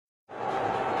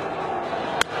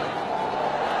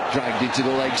Dragged into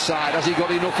the leg side. Has he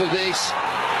got enough of this?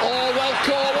 Oh, well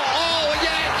caught. Oh,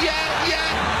 yeah.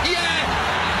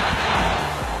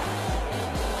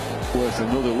 Worth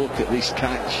another look at this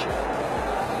catch.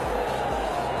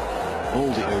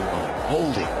 Hold it,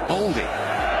 hold it. Oh,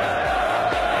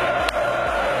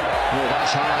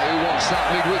 that's high. Who wants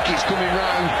that? Mid-wicket's coming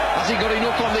round. Has he got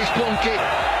enough on this bunket?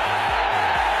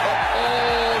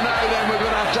 Oh, now then we're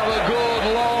going to have a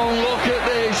good long look at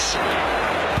this.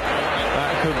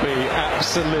 That could be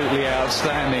absolutely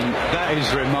outstanding. That is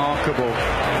remarkable.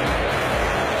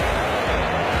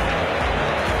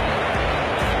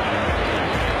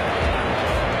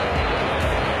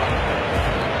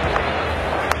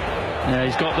 Yeah,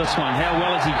 he's got this one. How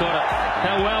well has he got it?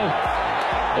 How well?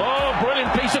 Oh, brilliant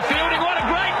piece of fielding. What a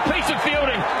great piece of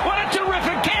fielding. What a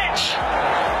terrific catch.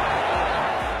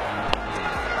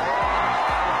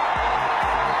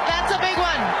 That's a big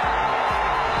one.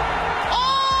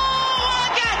 Oh, what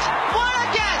a catch. What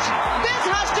a catch. This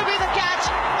has to be the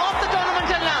catch of the tournament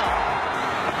till now.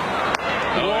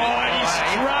 Oh, he's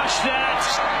crushed that.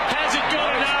 Has it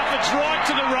got enough? It's right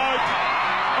to the rope.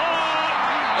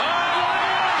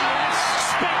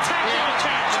 Spectacular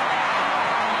catch.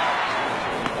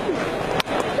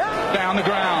 Down the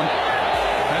ground.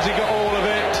 Has he got all of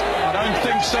it? I don't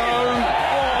think so.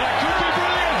 Oh, that could be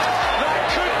brilliant. That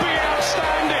could be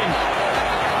outstanding.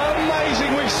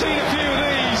 Amazing. We've seen a few of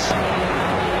these.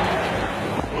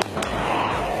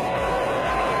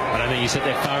 I don't think he's hit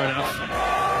that far enough.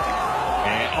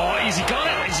 Oh, has he got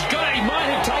it? Has he got it? He might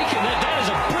have taken it. That is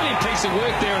a brilliant piece of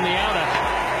work there in the outer.